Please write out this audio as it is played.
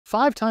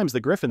5 times the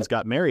Griffins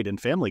got married in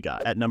Family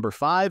Guy. At number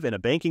 5, in a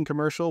banking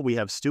commercial, we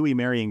have Stewie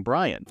marrying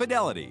Brian.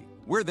 Fidelity.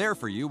 We're there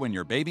for you when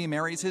your baby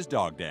marries his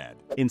dog dad.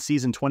 In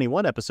season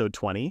 21, episode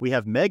 20, we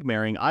have Meg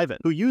marrying Ivan,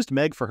 who used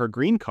Meg for her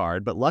green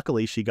card, but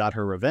luckily she got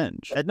her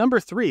revenge. At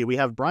number 3, we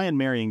have Brian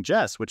marrying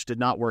Jess, which did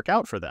not work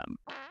out for them.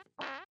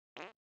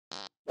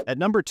 At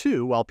number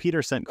 2, while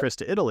Peter sent Chris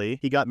to Italy,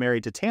 he got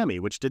married to Tammy,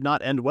 which did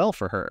not end well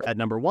for her. At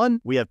number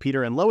 1, we have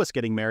Peter and Lois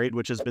getting married,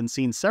 which has been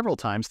seen several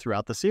times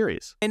throughout the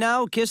series.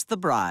 Now kiss the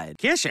bride.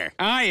 Kiss her?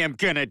 I am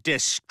gonna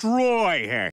destroy her.